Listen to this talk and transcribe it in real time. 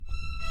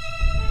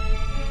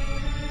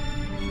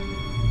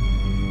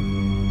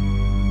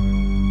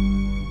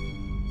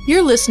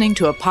You're listening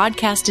to a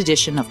podcast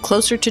edition of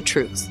Closer to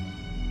Truth.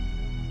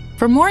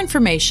 For more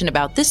information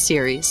about this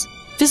series,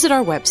 visit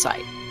our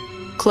website,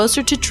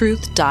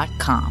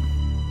 closertotruth.com.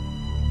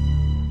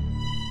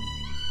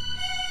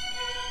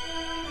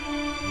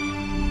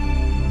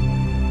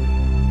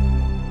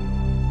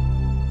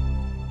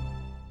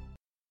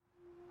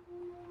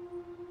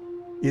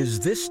 Is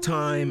this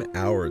time,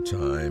 our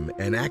time,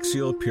 an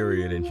axial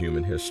period in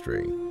human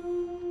history?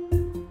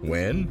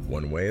 When,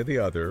 one way or the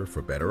other,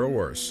 for better or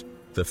worse,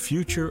 the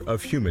future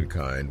of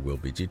humankind will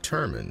be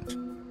determined?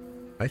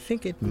 I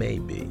think it may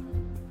be.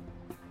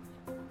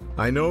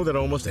 I know that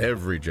almost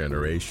every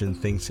generation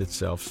thinks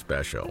itself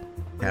special.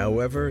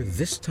 However,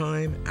 this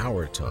time,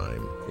 our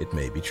time, it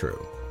may be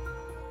true.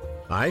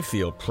 I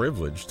feel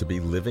privileged to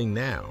be living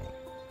now,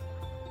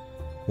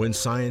 when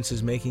science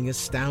is making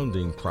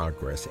astounding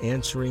progress,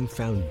 answering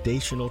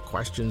foundational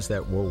questions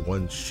that were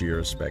once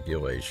sheer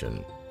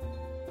speculation.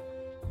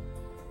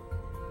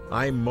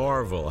 I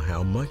marvel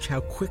how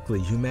quickly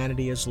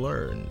humanity has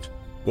learned.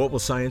 What will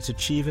science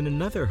achieve in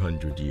another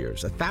 100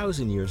 years,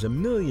 1,000 years,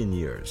 1,000,000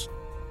 years?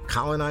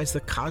 Colonize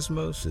the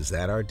cosmos? Is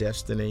that our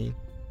destiny?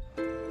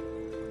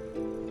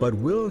 But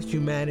will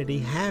humanity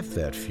have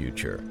that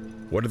future?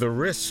 What are the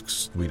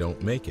risks we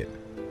don't make it?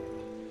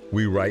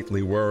 We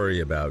rightly worry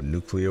about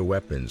nuclear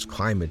weapons,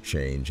 climate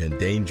change, and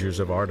dangers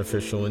of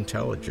artificial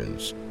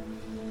intelligence.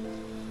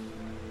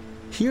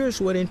 Here's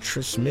what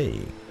interests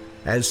me.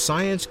 As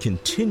science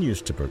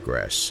continues to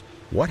progress,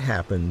 what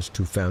happens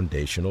to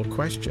foundational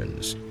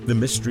questions, the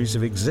mysteries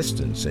of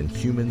existence and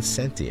human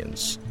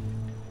sentience?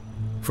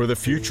 For the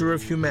future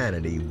of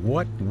humanity,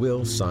 what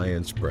will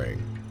science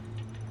bring?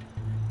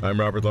 I'm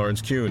Robert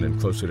Lawrence Kuhn, and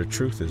Closer to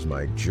Truth is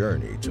my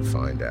journey to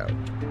find out.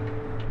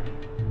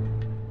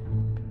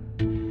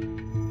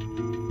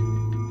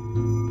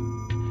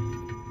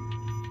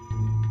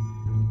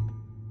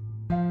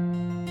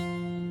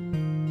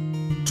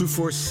 To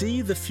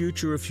foresee the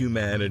future of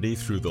humanity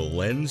through the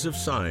lens of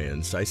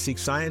science, I seek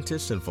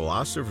scientists and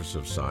philosophers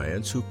of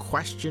science who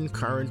question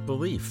current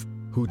belief,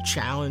 who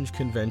challenge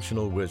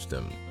conventional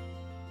wisdom.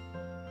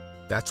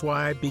 That's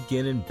why I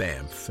begin in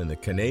Banff in the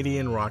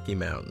Canadian Rocky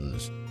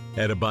Mountains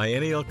at a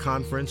biennial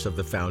conference of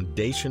the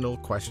Foundational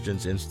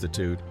Questions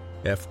Institute,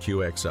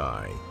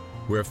 FQXI,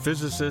 where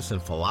physicists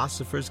and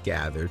philosophers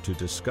gather to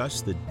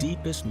discuss the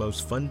deepest,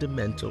 most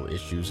fundamental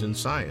issues in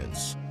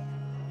science.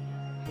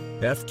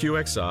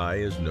 FQXI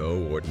is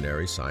no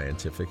ordinary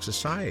scientific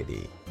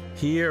society.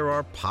 Here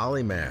are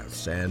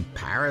polymaths and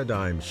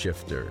paradigm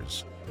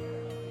shifters.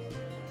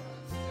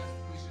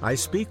 I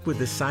speak with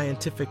the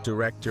scientific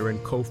director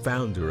and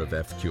co-founder of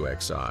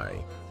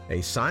FQXI,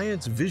 a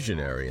science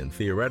visionary and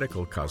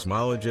theoretical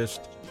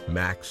cosmologist,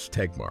 Max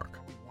Tegmark.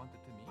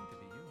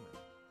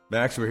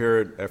 Max, we're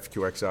here at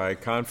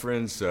FQXI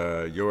conference.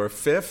 You're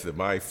fifth,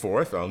 my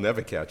fourth. I'll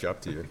never catch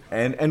up to you.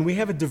 And we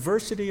have a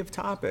diversity of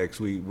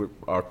topics.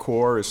 Our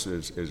core is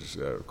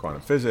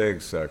quantum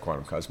physics,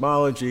 quantum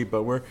cosmology,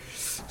 but we're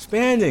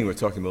expanding. We're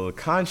talking about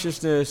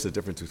consciousness, the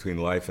difference between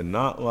life and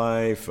not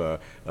life,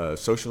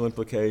 social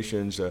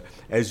implications.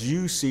 As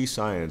you see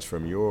science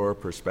from your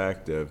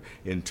perspective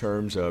in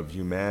terms of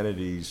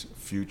humanity's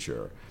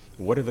future,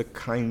 what are the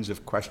kinds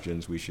of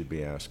questions we should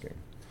be asking?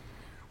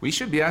 We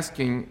should be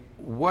asking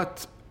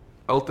what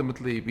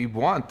ultimately we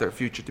want our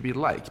future to be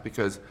like,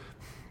 because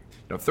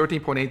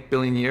 13.8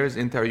 billion years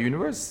into our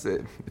universe,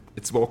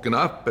 it's woken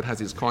up, it has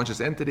these conscious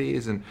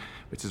entities, and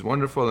which is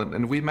wonderful,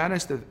 and we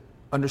managed to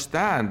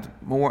understand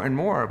more and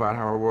more about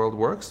how our world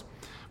works,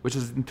 which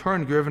has in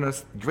turn given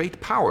us great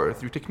power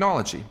through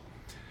technology.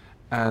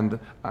 And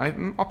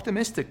I'm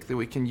optimistic that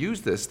we can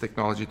use this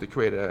technology to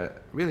create a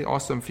really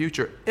awesome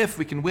future if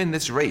we can win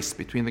this race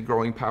between the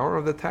growing power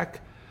of the tech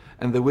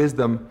and the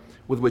wisdom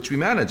with which we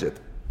manage it.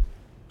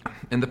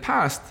 In the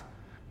past,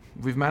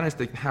 we've managed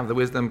to have the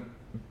wisdom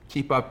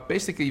keep up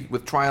basically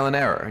with trial and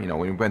error.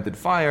 We invented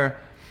fire,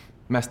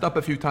 messed up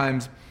a few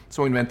times,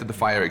 so we invented the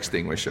fire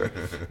extinguisher.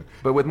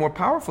 But with more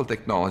powerful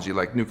technology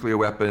like nuclear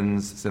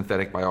weapons,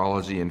 synthetic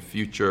biology, and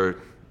future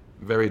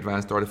very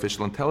advanced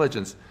artificial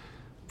intelligence,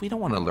 we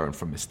don't want to learn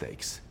from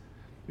mistakes.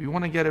 We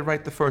want to get it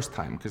right the first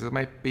time, because it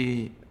might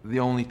be the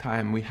only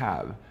time we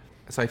have.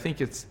 So I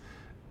think it's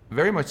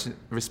very much the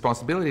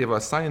responsibility of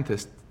us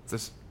scientists to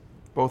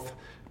both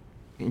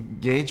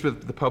engage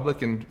with the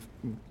public and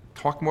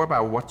talk more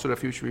about what sort of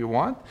future we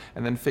want,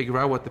 and then figure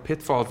out what the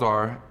pitfalls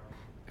are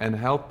and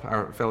help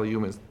our fellow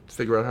humans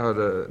figure out how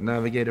to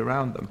navigate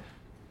around them.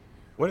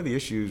 What are the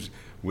issues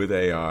with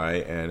AI,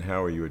 and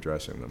how are you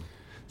addressing them?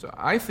 So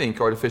I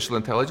think artificial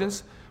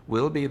intelligence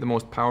will be the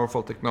most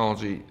powerful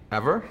technology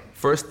ever.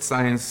 First,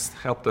 science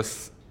helped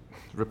us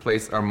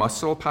replace our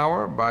muscle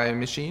power by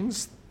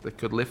machines that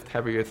could lift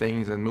heavier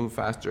things and move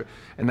faster.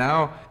 And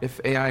now,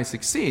 if AI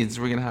succeeds,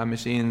 we're going to have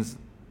machines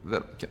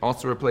that can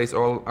also replace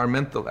all our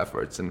mental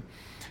efforts and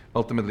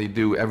ultimately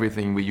do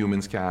everything we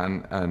humans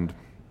can and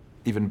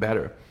even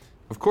better.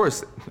 Of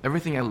course,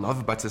 everything I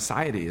love about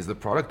society is the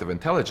product of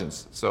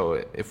intelligence.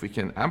 So if we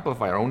can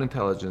amplify our own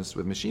intelligence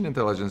with machine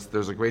intelligence,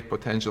 there's a great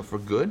potential for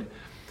good.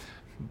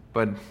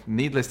 But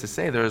needless to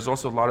say, there's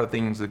also a lot of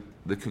things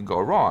that could go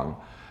wrong.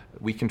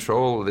 We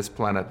control this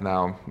planet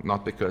now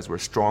not because we're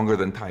stronger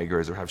than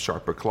tigers or have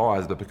sharper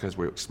claws, but because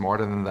we're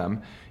smarter than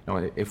them.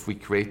 If we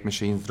create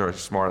machines that are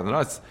smarter than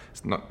us,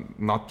 it's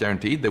not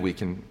guaranteed that we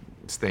can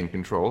stay in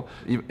control.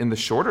 In the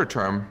shorter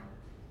term,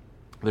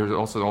 there's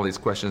also all these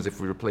questions.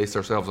 If we replace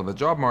ourselves on the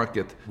job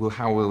market,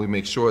 how will we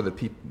make sure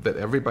that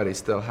everybody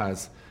still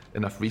has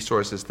enough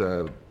resources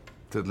to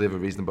live a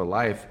reasonable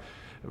life,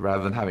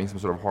 rather than having some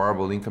sort of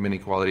horrible income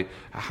inequality?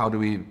 How do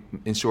we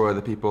ensure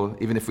that people,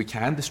 even if we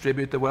can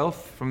distribute the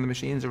wealth from the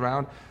machines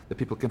around, that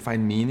people can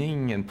find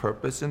meaning and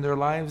purpose in their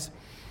lives?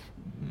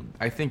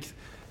 I think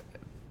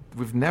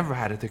we've never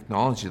had a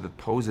technology that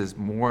poses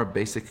more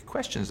basic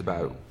questions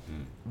about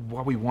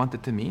what we want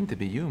it to mean to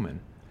be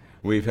human.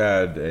 We've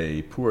had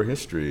a poor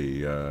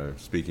history,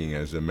 speaking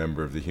as a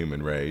member of the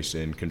human race,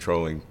 in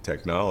controlling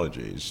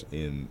technologies.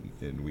 In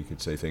we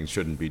could say things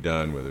shouldn't be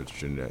done, whether it's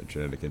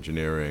genetic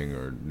engineering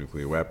or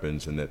nuclear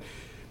weapons, and that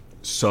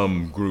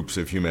some groups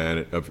of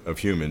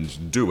humans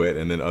do it,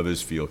 and then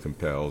others feel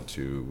compelled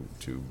to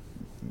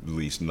at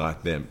least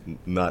not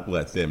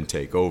let them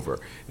take over,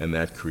 and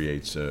that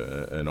creates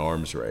an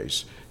arms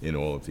race in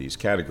all of these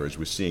categories.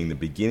 We're seeing the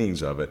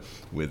beginnings of it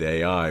with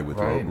AI, with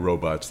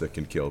robots that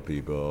can kill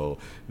people,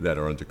 that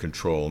are under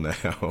control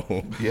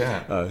now.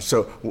 Yeah.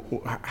 So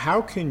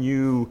how can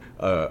you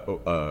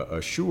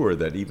assure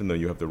that even though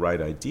you have the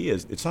right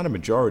ideas, it's not a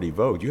majority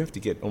vote? You have to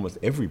get almost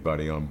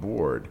everybody on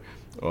board,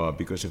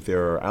 because if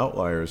there are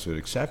outliers or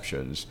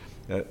exceptions,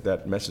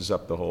 that messes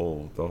up the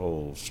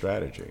whole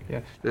strategy. Yeah,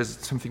 there's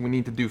something we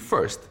need to do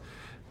first,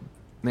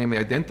 namely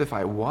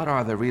identify what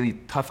are the really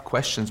tough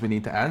questions we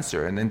need to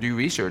answer, and then do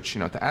research,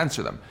 to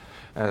answer them.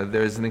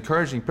 There's an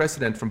encouraging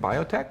precedent from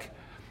biotech,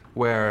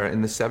 where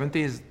in the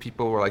 70s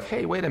people were like,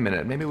 hey, wait a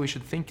minute, maybe we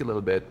should think a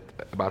little bit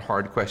about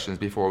hard questions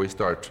before we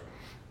start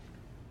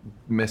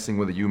messing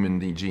with the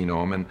human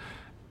genome. And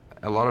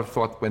a lot of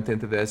thought went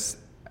into this,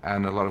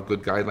 and a lot of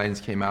good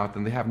guidelines came out,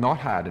 and they have not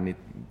had any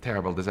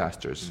terrible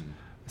disasters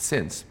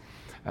since.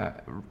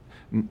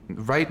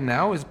 Right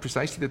now is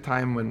precisely the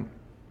time when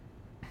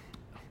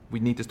we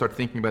need to start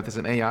thinking about this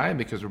in AI,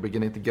 because we're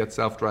beginning to get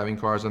self-driving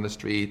cars on the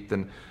street,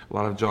 and a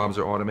lot of jobs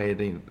are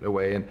automating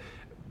away. And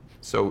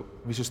so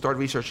we should start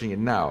researching it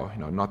now,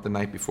 not the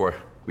night before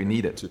we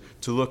need it.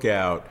 To look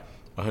out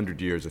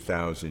 100 years,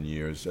 1,000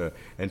 years,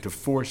 and to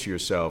force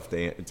yourself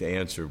to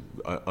answer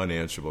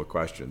unanswerable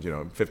questions.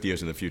 50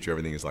 years in the future,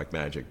 everything is like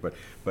magic.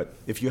 But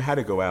if you had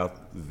to go out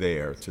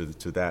there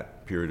to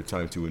that period of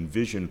time to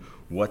envision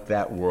what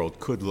that world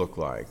could look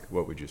like,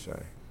 what would you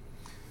say?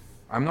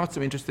 I'm not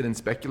so interested in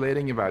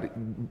speculating about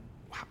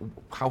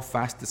how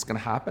fast this is going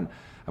to happen.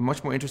 I'm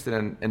much more interested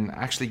in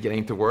actually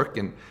getting to work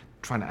and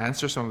trying to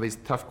answer some of these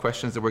tough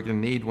questions that we're going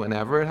to need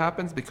whenever it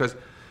happens. Because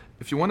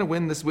if you want to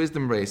win this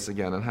wisdom race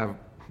again and have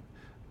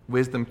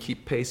wisdom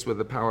keep pace with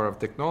the power of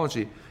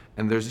technology,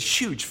 and there's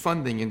huge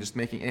funding in just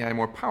making AI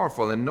more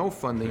powerful and no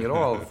funding at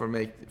all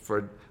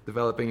for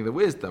developing the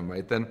wisdom,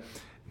 right? Then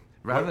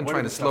rather than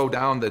trying to slow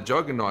down the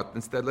juggernaut,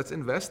 instead let's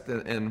invest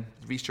in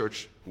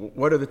research.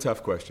 What are the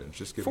tough questions?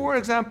 Just give For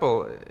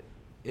example,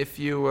 if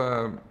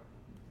you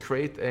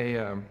create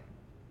a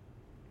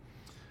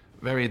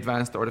very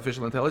advanced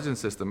artificial intelligence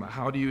system,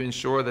 how do you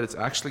ensure that it's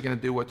actually going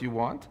to do what you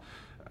want?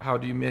 How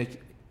do you make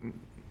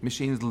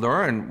machines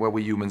learn what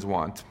we humans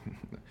want?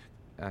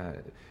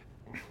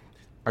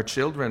 Our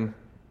children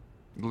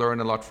learn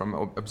a lot from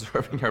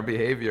observing our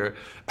behavior,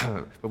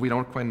 but we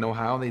don't quite know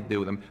how they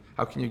do them.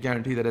 How can you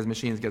guarantee that as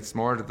machines get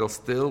smarter, they'll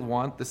still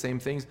want the same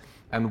things?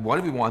 And what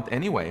do we want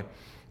anyway?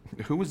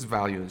 Whose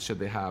values should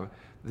they have?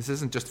 This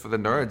isn't just for the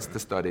nerds to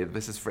study,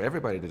 this is for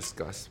everybody to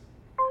discuss.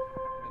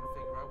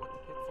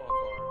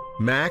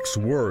 Max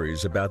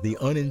worries about the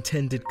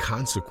unintended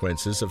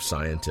consequences of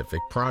scientific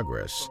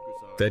progress.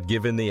 That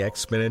given the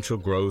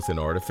exponential growth in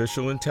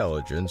artificial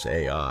intelligence,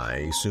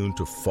 AI, soon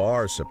to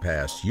far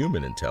surpass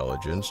human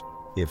intelligence,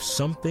 if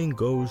something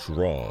goes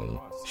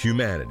wrong,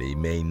 humanity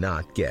may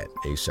not get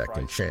a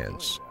second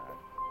chance.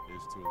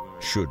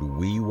 Should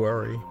we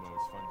worry?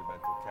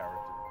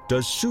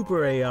 Does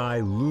super AI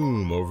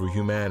loom over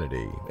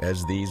humanity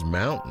as these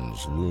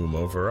mountains loom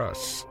over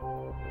us?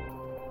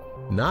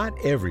 Not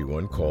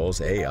everyone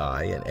calls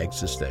AI an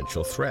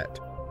existential threat,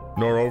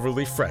 nor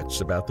overly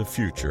frets about the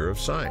future of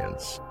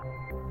science.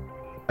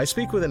 I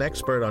speak with an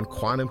expert on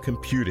quantum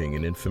computing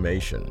and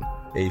information,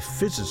 a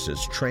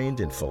physicist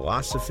trained in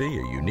philosophy,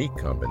 a unique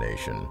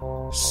combination,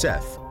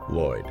 Seth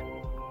Lloyd.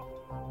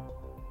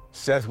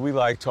 Seth, we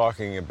like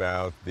talking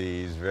about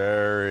these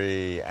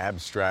very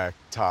abstract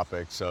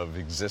topics of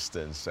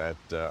existence at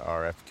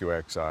our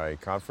FQXI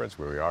conference,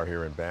 where we are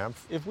here in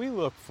Banff. If we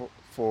look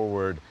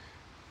forward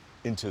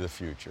into the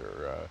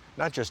future,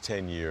 not just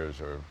 10 years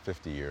or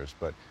 50 years,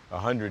 but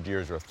 100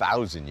 years or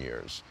 1,000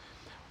 years,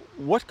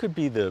 what could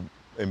be the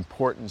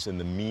importance and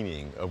the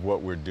meaning of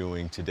what we're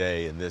doing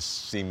today in this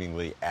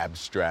seemingly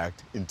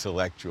abstract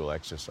intellectual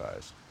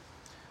exercise?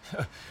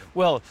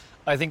 Well,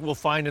 I think we'll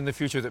find in the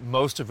future that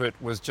most of it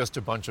was just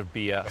a bunch of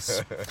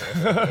BS.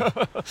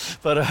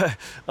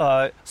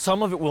 But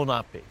some of it will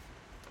not be.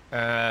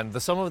 And the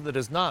some of it that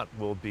is not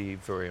will be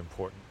very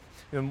important.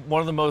 And one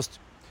of the most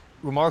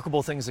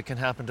remarkable things that can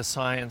happen to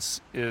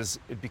science is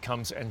it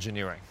becomes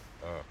engineering.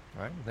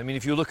 Right? I mean,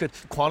 if you look at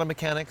quantum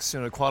mechanics,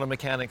 quantum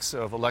mechanics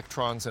of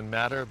electrons and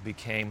matter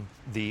became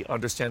the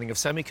understanding of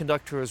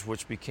semiconductors,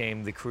 which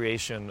became the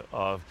creation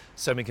of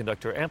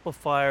semiconductor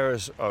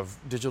amplifiers, of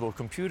digital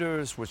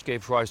computers, which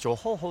gave rise to a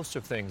whole host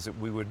of things that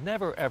we would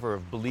never, ever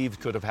have believed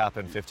could have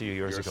happened 50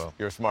 years ago.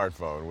 Your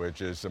smartphone, which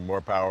is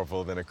more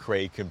powerful than a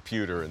Cray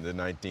computer in the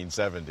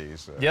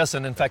 1970s. Yes,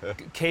 and in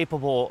fact,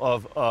 capable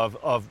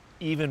of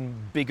even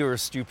bigger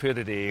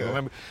stupidity. Yeah.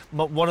 Remember,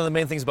 one of the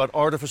main things about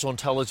artificial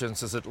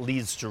intelligence is it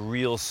leads to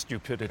real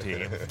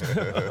stupidity.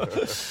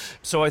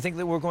 So I think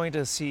that we're going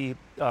to see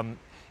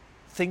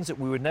things that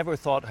we would never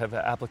thought have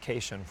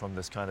application from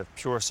this kind of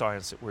pure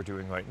science that we're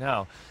doing right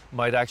now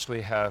might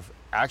actually have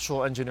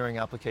actual engineering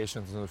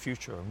applications in the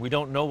future. And we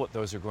don't know what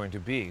those are going to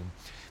be,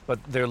 but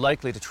they're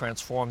likely to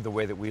transform the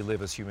way that we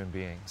live as human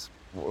beings.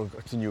 Well,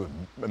 can you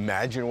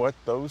imagine what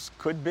those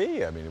could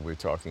be? I mean, we're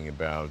talking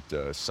about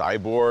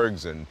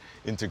cyborgs and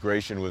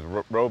integration with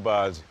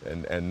robots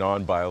and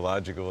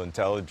non-biological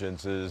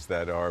intelligences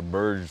that are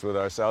merged with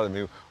ourselves. I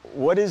mean,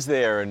 what is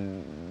there,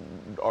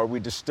 and are we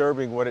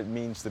disturbing what it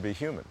means to be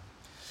human?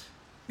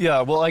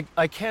 Yeah, well,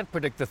 I can't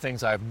predict the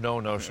things I have no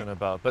notion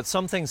about, but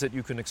some things that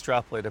you can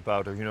extrapolate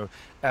about are,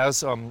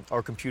 as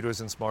our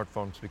computers and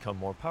smartphones become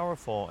more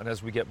powerful and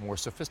as we get more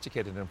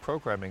sophisticated in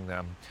programming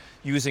them,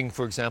 using,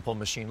 for example,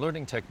 machine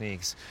learning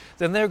techniques,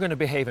 then they're going to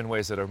behave in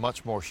ways that are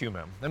much more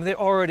human. I mean, they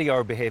already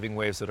are behaving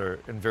ways that are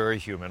very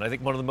human. I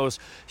think one of the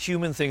most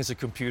human things a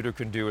computer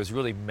can do is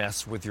really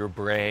mess with your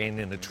brain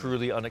in a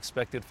truly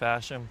unexpected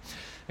fashion,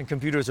 and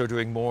computers are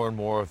doing more and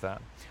more of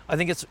that. I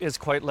think it's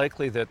quite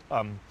likely that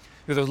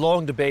there's a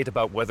long debate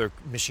about whether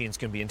machines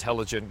can be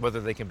intelligent, whether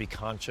they can be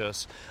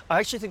conscious. I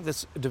actually think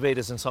this debate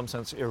is in some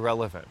sense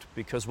irrelevant,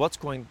 because what's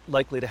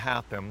likely to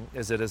happen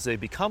is that as they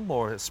become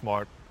more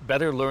smart,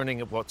 better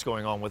learning of what's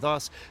going on with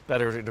us,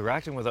 better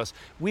interacting with us,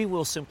 we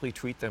will simply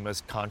treat them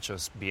as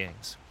conscious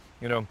beings.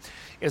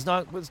 It's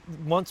not,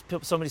 once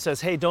somebody says,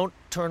 hey, don't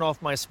turn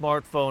off my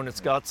smartphone, it's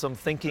got some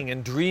thinking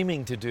and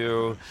dreaming to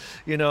do,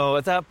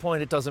 at that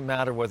point it doesn't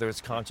matter whether it's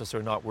conscious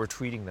or not, we're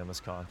treating them as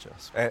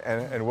conscious.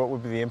 And what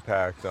would be the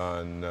impact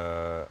on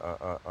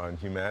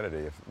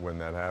humanity when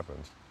that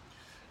happens?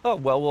 Oh,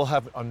 well, we'll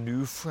have a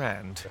new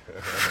friend.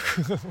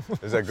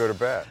 Is that good or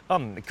bad?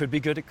 It could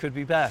be good, it could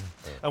be bad.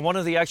 And one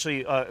of the,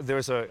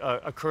 there's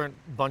a current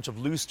bunch of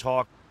loose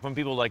talk from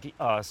people like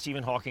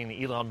Stephen Hawking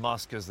and Elon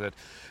Musk is that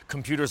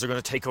computers are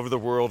going to take over the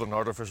world and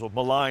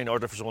malign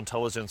artificial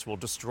intelligence will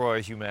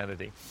destroy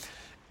humanity.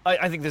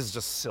 I think this is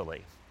just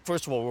silly.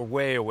 First of all, we're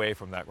way away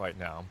from that right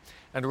now,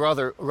 and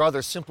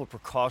rather simple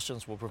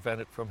precautions will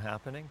prevent it from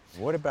happening.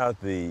 What about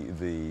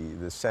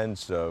the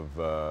sense of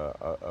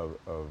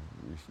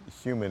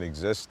human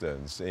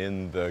existence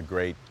in the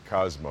great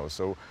cosmos?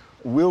 So,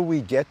 will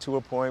we get to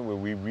a point where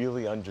we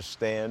really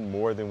understand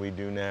more than we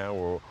do now,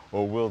 or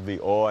will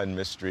the awe and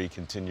mystery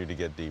continue to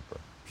get deeper?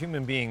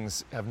 Human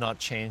beings have not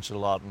changed a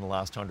lot in the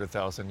last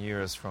 100,000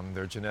 years from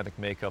their genetic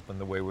makeup and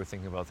the way we're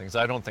thinking about things.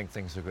 I don't think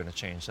things are going to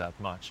change that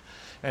much.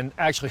 And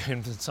actually,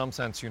 in some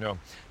sense,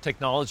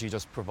 technology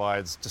just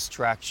provides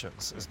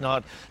distractions. It's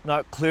not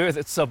clear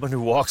that someone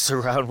who walks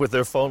around with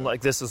their phone like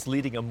this is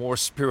leading a more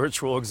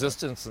spiritual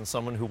existence than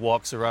someone who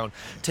walks around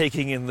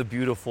taking in the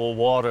beautiful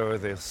water,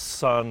 the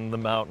sun, the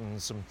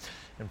mountains.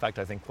 In fact,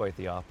 I think quite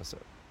the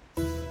opposite.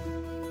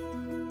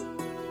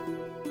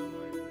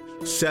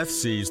 Seth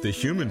sees the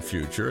human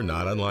future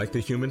not unlike the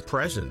human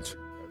present,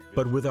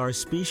 but with our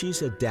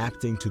species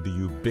adapting to the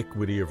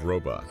ubiquity of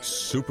robots,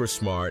 super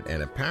smart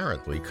and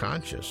apparently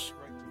conscious.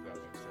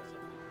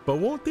 But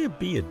won't there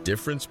be a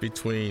difference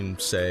between,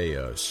 say,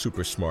 a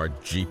super smart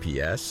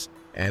GPS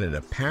and an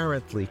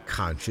apparently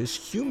conscious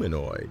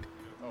humanoid?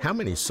 How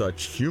many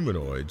such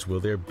humanoids will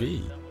there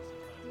be?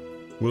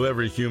 Will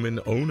every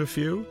human own a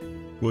few?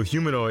 Will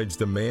humanoids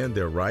demand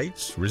their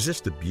rights,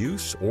 resist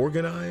abuse,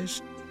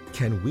 organize?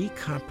 Can we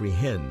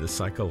comprehend the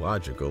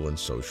psychological and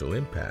social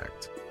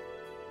impact?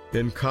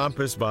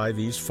 Encompassed by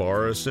these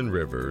forests and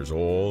rivers,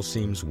 all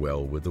seems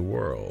well with the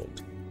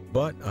world.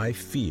 But I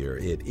fear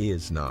it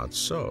is not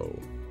so.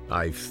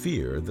 I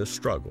fear the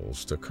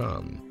struggles to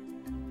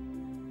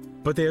come.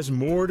 But there's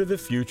more to the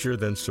future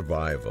than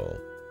survival.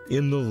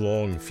 In the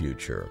long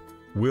future,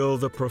 will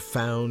the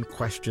profound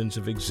questions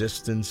of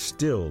existence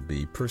still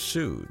be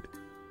pursued?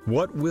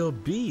 What will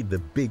be the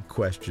big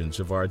questions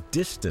of our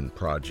distant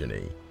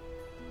progeny?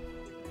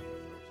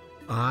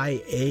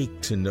 I ache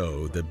to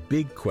know the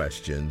big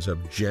questions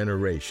of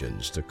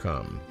generations to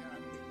come.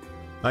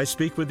 I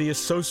speak with the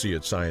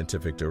Associate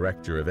Scientific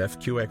Director of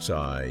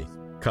FQXI,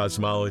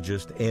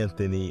 cosmologist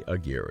Anthony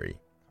Aguirre.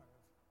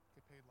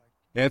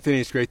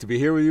 Anthony, it's great to be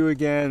here with you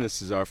again.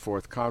 This is our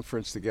fourth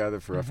conference together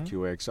for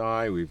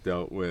FQXI. We've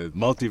dealt with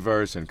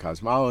multiverse and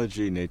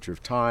cosmology, nature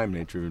of time,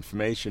 nature of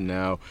information.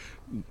 Now,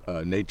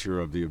 nature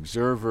of the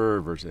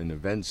observer versus in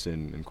events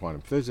in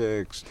quantum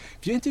physics.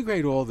 If you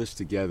integrate all this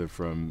together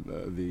from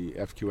the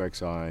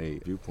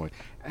FQXI viewpoint,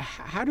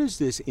 how does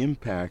this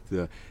impact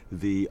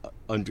the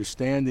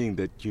understanding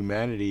that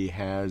humanity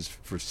has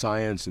for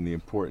science and the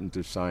importance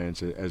of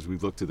science as we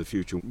look to the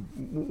future?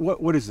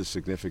 What is the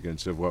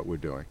significance of what we're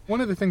doing?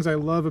 One of the things I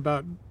love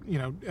about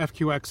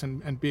FQX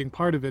and being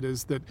part of it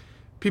is that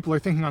people are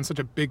thinking on such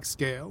a big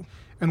scale.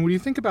 And when you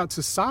think about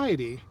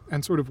society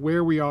and sort of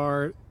where we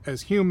are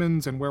as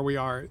humans and where we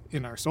are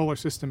in our solar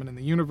system and in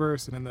the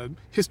universe and in the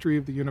history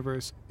of the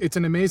universe, it's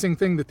an amazing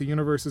thing that the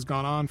universe has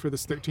gone on for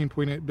this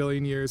 13.8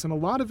 billion years. And a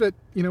lot of it,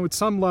 at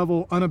some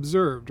level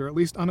unobserved, or at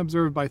least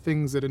unobserved by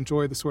things that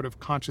enjoy the sort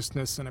of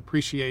consciousness and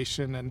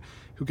appreciation and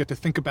who get to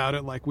think about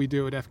it like we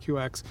do at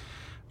FQX.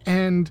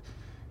 And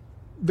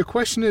the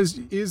question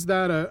is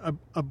that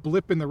a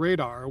blip in the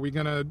radar? Are we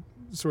going to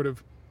sort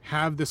of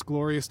have this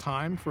glorious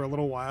time for a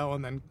little while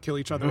and then kill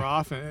each other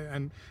off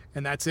and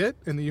that's it,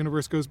 and the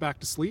universe goes back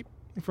to sleep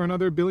for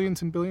another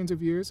billions and billions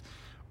of years?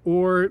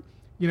 Or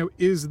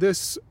is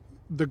this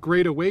the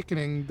great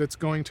awakening that's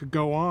going to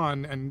go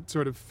on and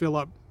sort of fill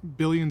up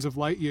billions of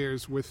light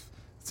years with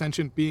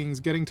sentient beings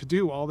getting to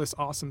do all this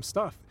awesome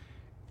stuff?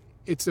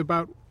 It's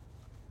about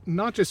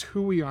not just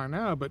who we are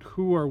now, but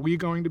who are we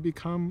going to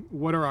become?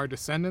 What are our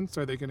descendants?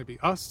 Are they going to be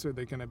us? Are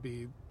they going to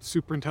be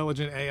super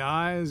intelligent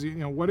AIs?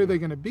 What are they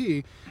going to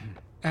be?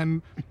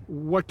 And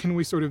what can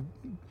we sort of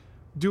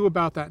do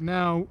about that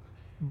now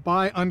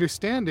by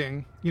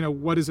understanding,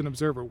 what is an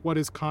observer? What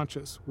is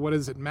conscious? What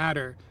does it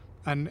matter?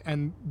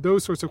 And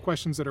those sorts of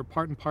questions that are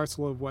part and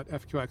parcel of what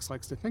FQX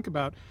likes to think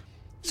about.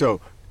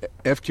 So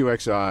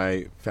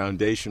FQXI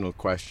foundational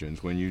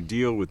questions, when you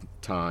deal with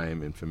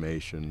time,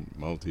 information,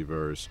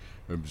 multiverse,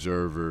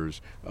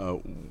 observers,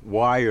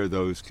 why are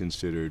those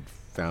considered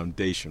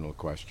foundational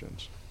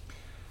questions?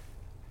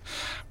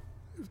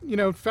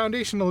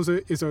 Foundational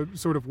is a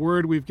sort of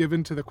word we've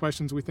given to the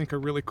questions we think are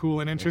really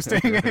cool and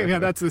interesting.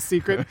 That's the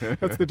secret.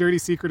 That's the dirty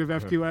secret of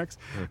FQX.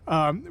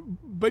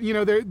 But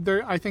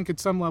there I think at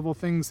some level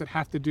things that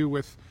have to do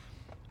with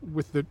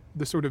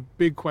the sort of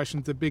big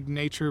questions, the big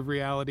nature of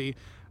reality,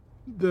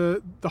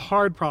 the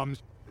hard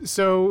problems.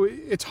 So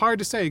it's hard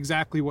to say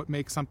exactly what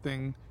makes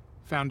something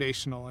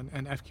foundational and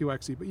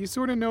FQXy, but you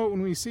sort of know it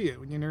when we see it.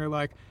 When you're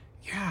like,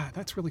 yeah,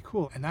 that's really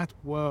cool, and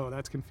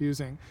that's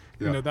confusing.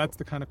 Yeah. That's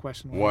the kind of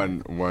question.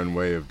 One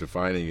way of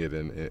defining it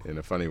in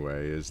a funny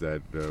way is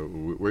that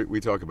we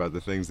talk about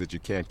the things that you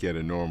can't get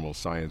a normal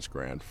science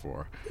grant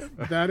for.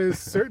 That is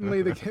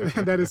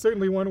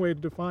certainly one way to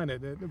define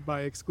it,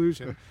 by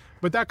exclusion.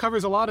 But that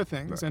covers a lot of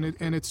things, Right.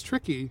 and it's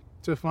tricky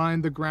to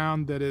find the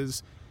ground that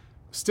is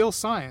still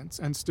science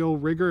and still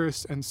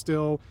rigorous and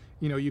still,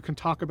 you can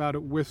talk about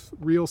it with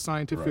real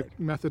scientific Right.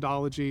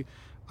 methodology,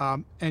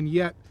 and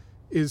yet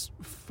is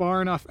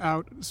far enough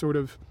out sort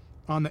of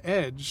on the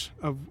edge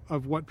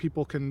of what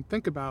people can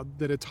think about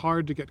that it's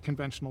hard to get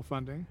conventional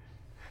funding.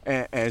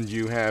 And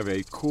you have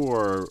a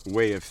core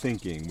way of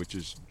thinking, which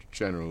is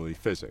generally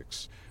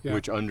physics, Yeah.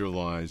 which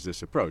underlies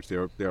this approach.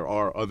 There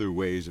are other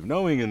ways of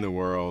knowing in the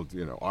world,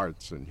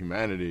 arts and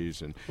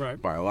humanities and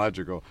Right.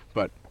 biological,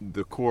 but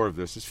the core of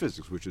this is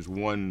physics, which is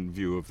one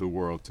view of the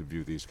world to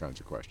view these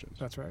kinds of questions.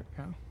 That's right,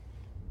 yeah.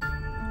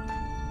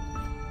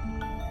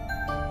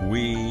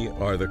 We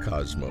are the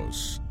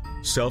cosmos,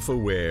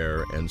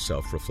 self-aware and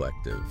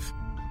self-reflective.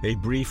 A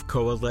brief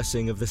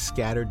coalescing of the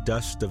scattered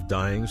dust of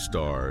dying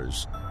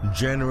stars,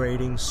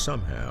 generating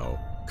somehow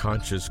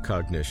conscious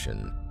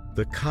cognition,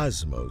 the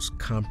cosmos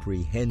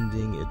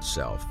comprehending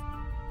itself.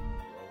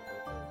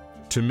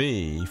 To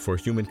me, for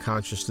human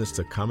consciousness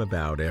to come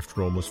about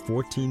after almost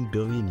 14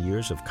 billion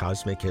years of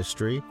cosmic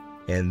history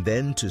and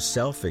then to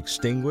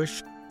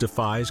self-extinguish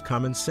defies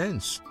common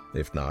sense,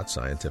 if not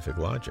scientific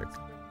logic.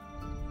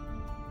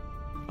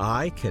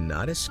 I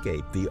cannot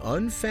escape the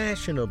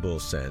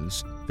unfashionable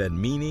sense that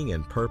meaning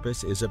and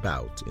purpose is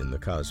about in the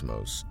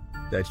cosmos,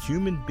 that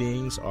human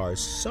beings are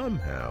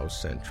somehow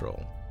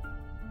central.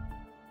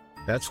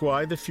 That's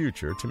why the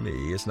future, to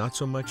me, is not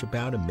so much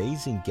about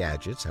amazing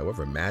gadgets,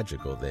 however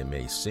magical they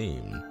may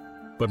seem,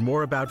 but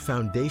more about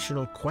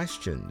foundational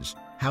questions,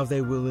 how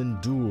they will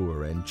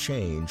endure and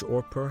change,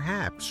 or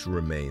perhaps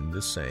remain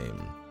the same.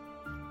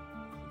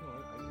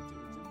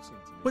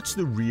 What's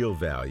the real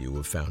value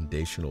of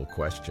foundational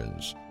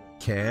questions?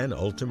 Can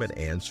ultimate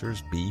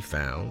answers be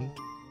found?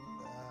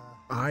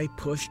 I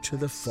push to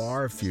the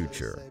far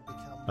future.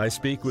 I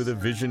speak with a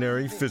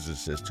visionary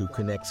physicist who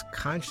connects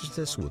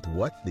consciousness with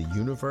what the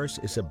universe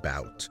is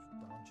about.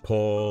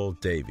 Paul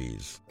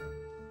Davies.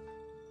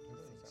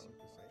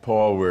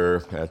 Paul,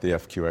 we're at the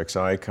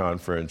FQXI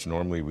conference.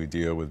 Normally we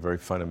deal with very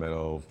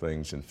fundamental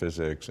things in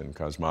physics and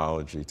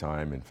cosmology,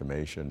 time,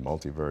 information,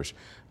 multiverse.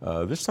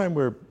 This time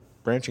we're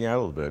branching out a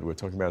little bit, we're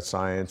talking about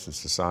science and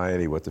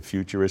society, what the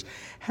future is.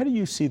 How do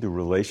you see the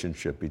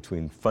relationship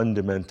between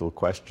fundamental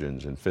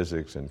questions in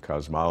physics and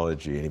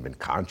cosmology and even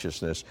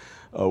consciousness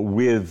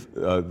with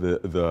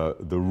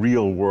the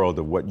real world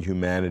of what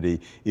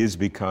humanity is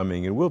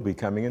becoming and will be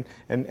becoming,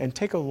 and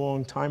take a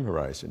long time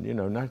horizon,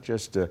 not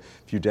just a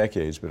few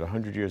decades, but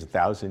 100 years,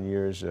 1,000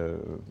 years, a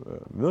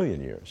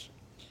million years?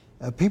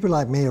 People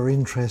like me are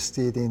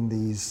interested in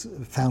these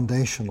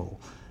foundational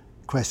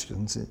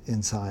questions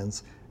in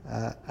science.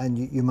 And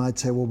you might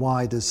say, well,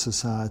 why does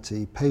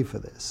society pay for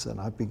this? And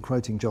I've been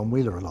quoting John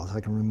Wheeler a lot.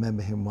 I can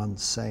remember him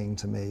once saying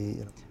to me,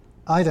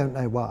 I don't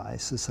know why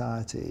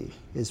society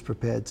is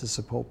prepared to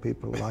support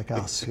people like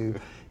us who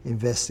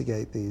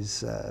investigate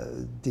these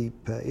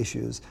deep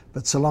issues,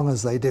 but so long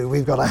as they do,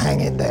 we've got to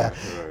hang in there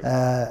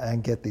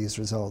and get these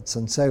results.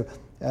 And so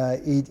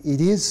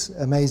it is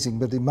amazing,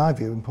 but in my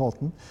view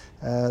important,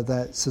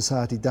 that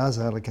society does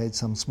allocate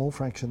some small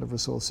fraction of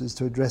resources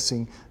to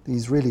addressing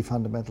these really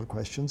fundamental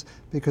questions,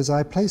 because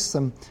I place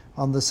them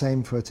on the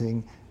same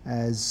footing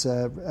as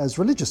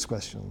religious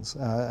questions,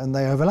 and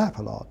they overlap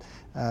a lot.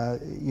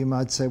 You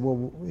might say, well,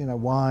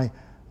 why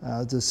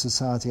does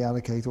society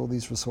allocate all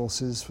these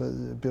resources for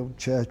build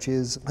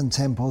churches and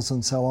temples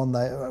and so on?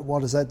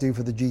 What does that do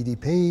for the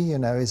GDP?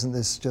 Isn't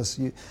this just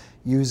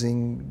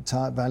using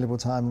valuable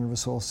time and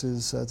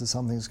resources to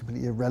something that's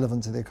completely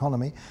irrelevant to the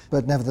economy?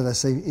 But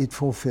nevertheless, it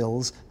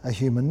fulfills a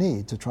human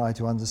need to try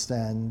to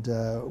understand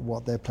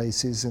what their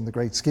place is in the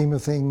great scheme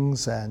of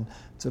things, and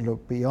to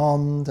look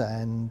beyond,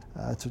 and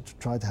to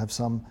try to have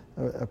some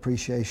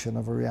appreciation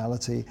of a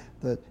reality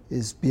that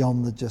is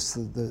beyond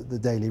just the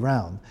daily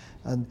round.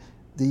 And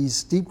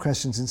these deep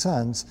questions in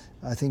science,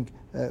 I think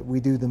we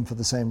do them for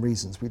the same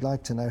reasons. We'd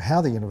like to know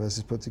how the universe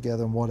is put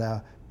together and what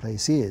our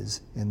place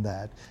is in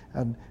that.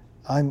 And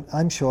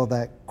I'm sure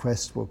that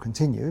quest will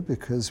continue,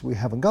 because we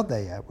haven't got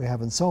there yet. We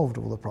haven't solved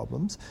all the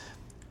problems.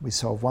 We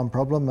solve one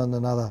problem and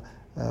another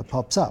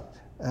pops up.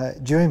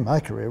 During my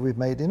career, we've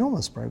made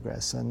enormous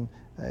progress, and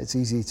it's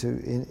easy to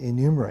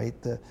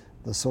enumerate the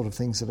sort of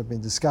things that have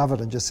been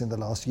discovered. And just in the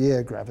last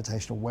year,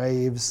 gravitational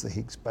waves, the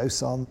Higgs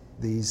boson,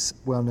 these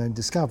well-known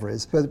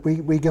discoveries. But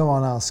we go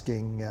on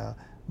asking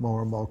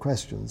more and more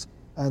questions.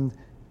 And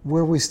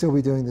will we still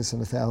be doing this in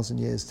 1,000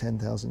 years,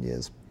 10,000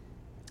 years?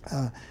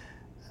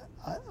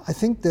 I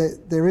think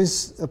that there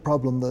is a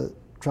problem that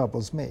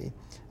troubles me.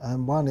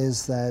 And one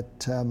is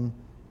that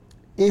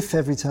if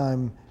every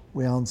time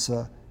we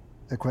answer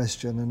a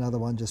question, another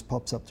one just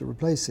pops up to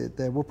replace it,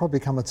 there will probably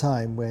come a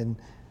time when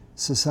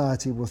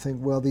society will think,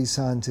 well, these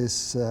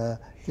scientists,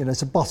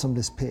 it's a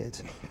bottomless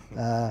pit,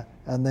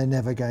 and they're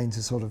never going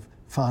to sort of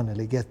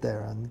finally get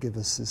there and give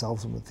us this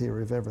ultimate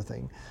theory of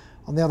everything.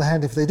 On the other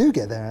hand, if they do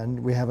get there and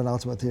we have an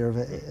ultimate theory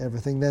of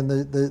everything, then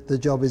the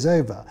job is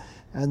over.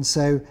 And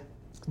so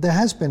there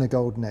has been a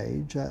golden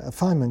age.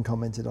 Feynman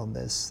commented on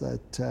this,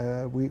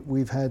 that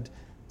we've had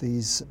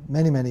these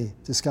many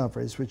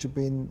discoveries which have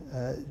been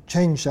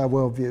changed our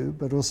worldview,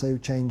 but also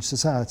changed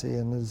society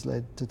and has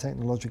led to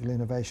technological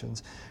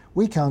innovations.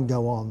 We can't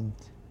go on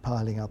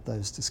piling up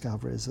those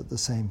discoveries at the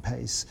same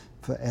pace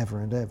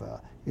forever and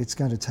ever. It's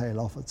going to tail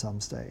off at some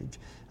stage.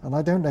 And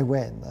I don't know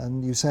when.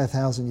 And you say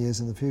 1,000 years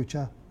in the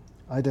future.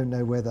 I don't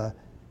know whether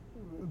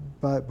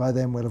by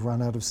then we'll have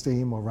run out of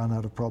steam or run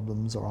out of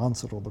problems or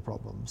answered all the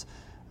problems.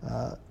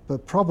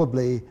 But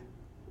probably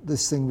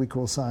this thing we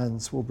call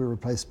science will be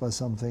replaced by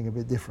something a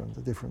bit different,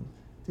 a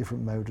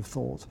different mode of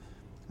thought.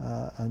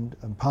 And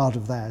part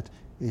of that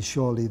is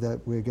surely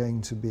that we're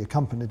going to be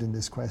accompanied in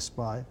this quest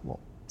by what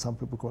some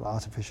people call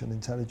artificial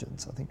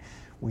intelligence. I think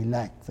we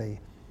lack the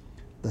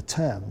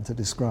term to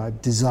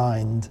describe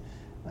designed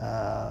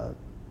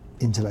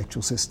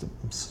intellectual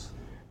systems.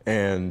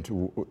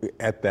 And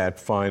at that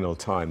final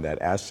time, that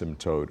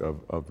asymptote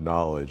of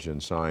knowledge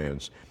and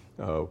science,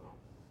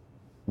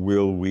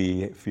 will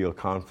we feel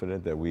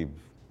confident that we've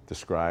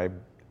described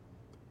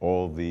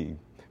all the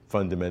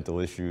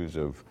fundamental issues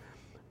of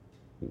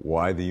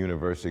why the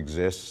universe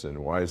exists and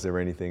why is there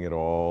anything at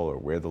all, or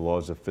where the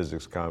laws of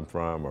physics come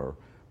from, or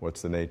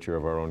what's the nature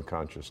of our own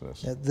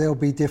consciousness? There'll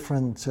be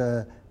different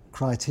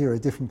criteria.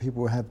 Different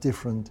people will have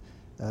different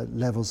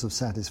levels of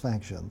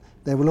satisfaction.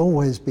 There will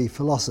always be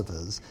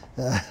philosophers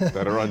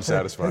that are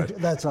unsatisfied.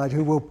 That's right,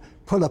 who will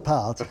pull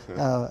apart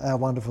our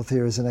wonderful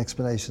theories and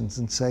explanations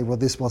and say, well,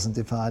 this wasn't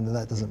defined and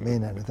that doesn't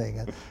mean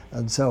anything,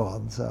 and so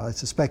on. So I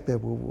suspect there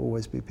will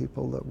always be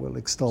people that will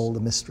extol the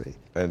mystery.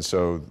 And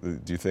so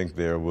do you think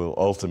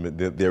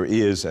there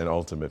is an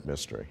ultimate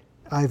mystery?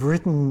 I've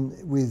written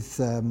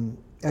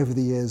over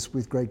the years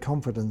with great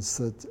confidence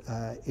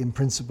that in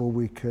principle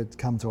we could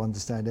come to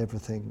understand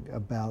everything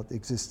about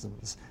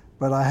existence.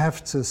 But I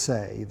have to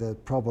say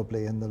that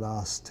probably in the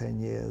last 10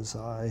 years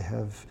I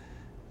have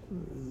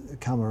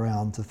come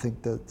around to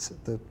think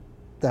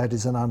that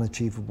is an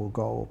unachievable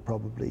goal,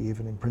 probably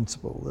even in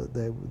principle,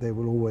 that there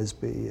will always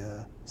be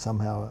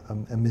somehow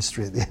a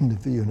mystery at the end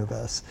of the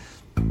universe.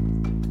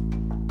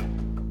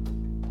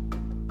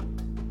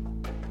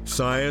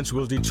 Science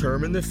will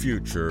determine the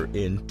future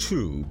in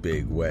two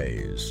big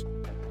ways.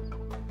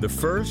 The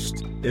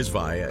first is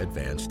via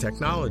advanced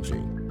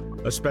technology,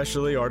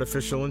 especially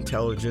artificial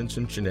intelligence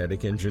and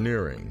genetic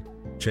engineering,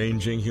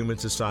 changing human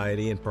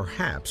society and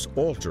perhaps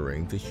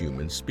altering the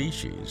human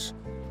species.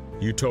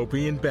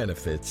 Utopian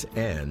benefits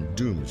and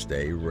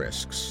doomsday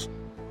risks.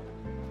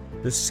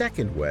 The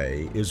second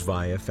way is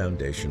via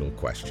foundational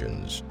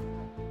questions.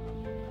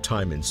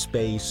 Time and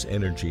space,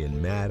 energy and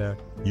matter,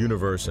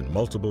 universe and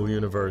multiple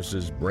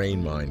universes,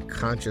 brain-mind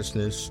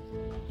consciousness.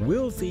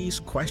 Will these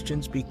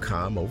questions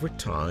become, over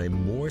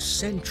time, more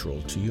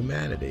central to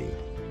humanity?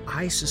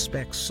 I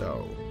suspect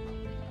so.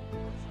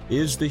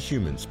 Is the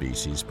human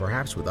species,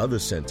 perhaps with other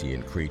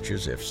sentient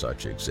creatures if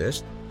such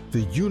exist,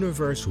 the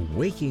universe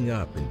waking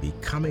up and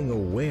becoming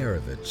aware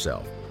of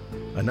itself?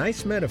 A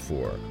nice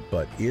metaphor,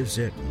 but is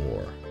it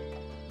more?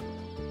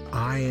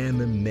 I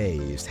am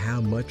amazed how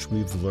much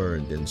we've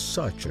learned in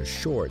such a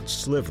short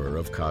sliver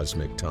of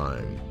cosmic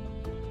time.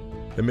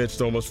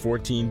 Amidst almost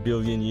 14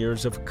 billion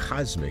years of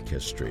cosmic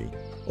history,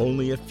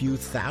 only a few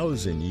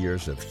thousand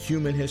years of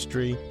human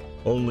history,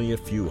 only a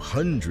few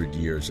hundred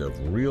years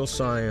of real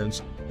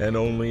science, and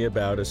only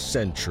about a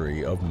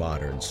century of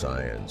modern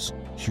science,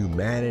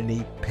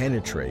 humanity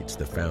penetrates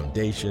the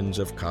foundations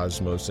of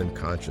cosmos and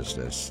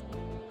consciousness.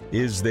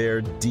 Is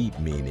there deep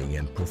meaning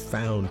and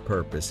profound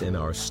purpose in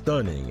our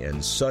stunning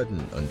and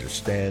sudden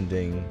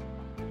understanding?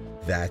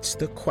 That's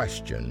the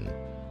question.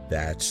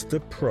 That's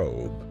the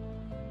probe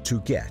to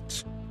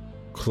get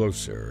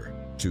closer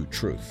to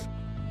truth.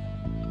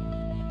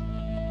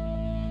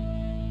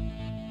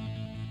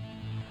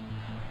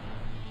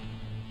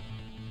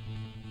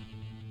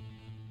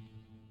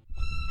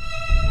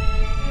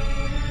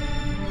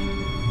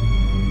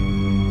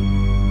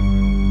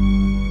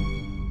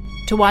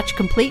 To watch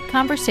complete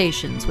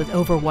conversations with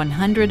over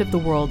 100 of the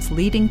world's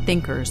leading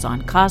thinkers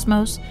on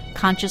cosmos,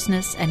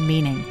 consciousness, and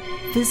meaning,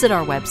 visit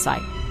our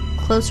website,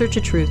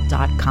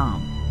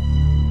 closertotruth.com.